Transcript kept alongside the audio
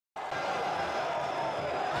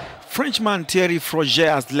Frenchman Thierry Froger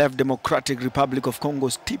has left Democratic Republic of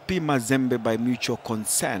Congo's TP Mazembe by mutual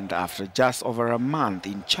consent after just over a month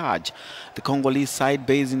in charge. The Congolese side,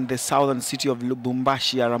 based in the southern city of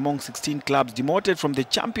Lubumbashi, are among 16 clubs demoted from the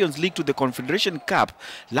Champions League to the Confederation Cup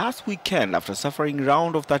last weekend after suffering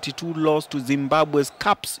round of 32 loss to Zimbabwe's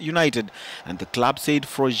Caps United, and the club said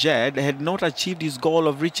Froger had not achieved his goal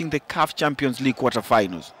of reaching the CAF Champions League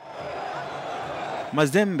quarterfinals.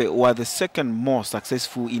 Mazembe were the second most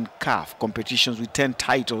successful in CAF competitions with 10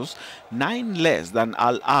 titles, 9 less than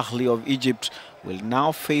Al Ahly of Egypt, will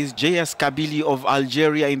now face JS Kabylie of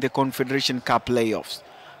Algeria in the Confederation Cup playoffs.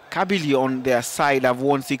 Kabylie on their side have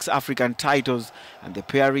won 6 African titles, and the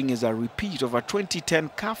pairing is a repeat of a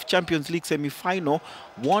 2010 CAF Champions League semi-final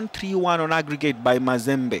won 3-1 on aggregate by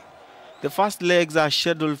Mazembe. The first legs are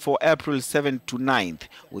scheduled for April 7th to 9th,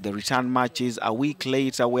 with the return matches a week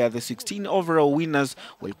later where the 16 overall winners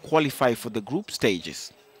will qualify for the group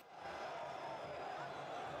stages.